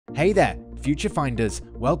Hey there, future finders,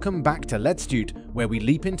 welcome back to Letstute, where we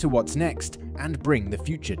leap into what's next and bring the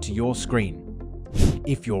future to your screen.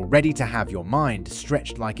 If you're ready to have your mind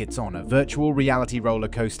stretched like it's on a virtual reality roller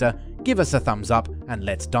coaster, give us a thumbs up and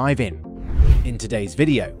let's dive in. In today's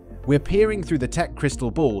video, we're peering through the tech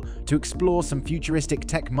crystal ball to explore some futuristic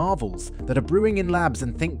tech marvels that are brewing in labs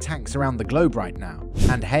and think tanks around the globe right now.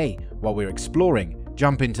 And hey, while we're exploring,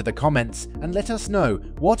 jump into the comments and let us know,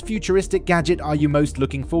 what futuristic gadget are you most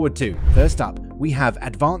looking forward to? First up, we have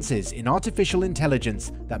advances in artificial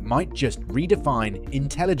intelligence that might just redefine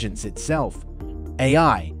intelligence itself.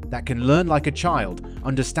 AI that can learn like a child,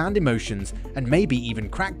 understand emotions, and maybe even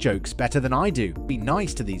crack jokes better than I do. Be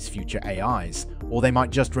nice to these future AIs, or they might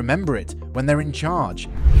just remember it when they're in charge.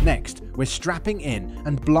 Next, we're strapping in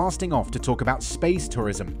and blasting off to talk about space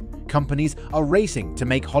tourism. Companies are racing to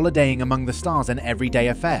make holidaying among the stars an everyday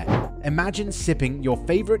affair. Imagine sipping your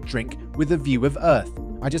favorite drink with a view of Earth.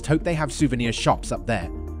 I just hope they have souvenir shops up there.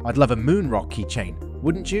 I'd love a moon rock keychain,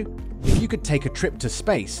 wouldn't you? If you could take a trip to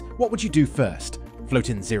space, what would you do first? Float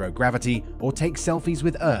in zero gravity or take selfies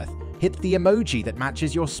with Earth? Hit the emoji that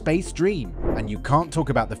matches your space dream. And you can't talk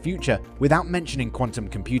about the future without mentioning quantum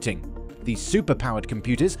computing. These super-powered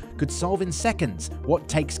computers could solve in seconds what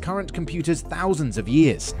takes current computers thousands of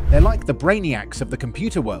years. They're like the brainiacs of the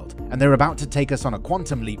computer world, and they're about to take us on a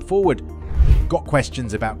quantum leap forward. Got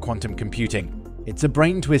questions about quantum computing? It's a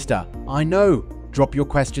brain twister, I know. Drop your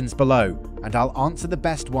questions below, and I'll answer the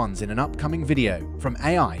best ones in an upcoming video from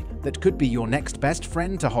AI that could be your next best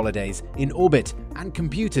friend to holidays in orbit and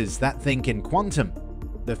computers that think in quantum.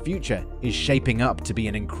 The future is shaping up to be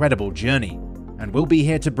an incredible journey, and we'll be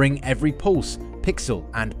here to bring every pulse, pixel,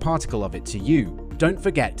 and particle of it to you. Don't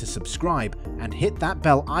forget to subscribe and hit that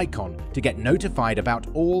bell icon to get notified about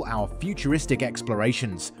all our futuristic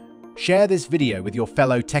explorations. Share this video with your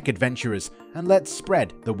fellow tech adventurers and let's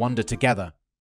spread the wonder together.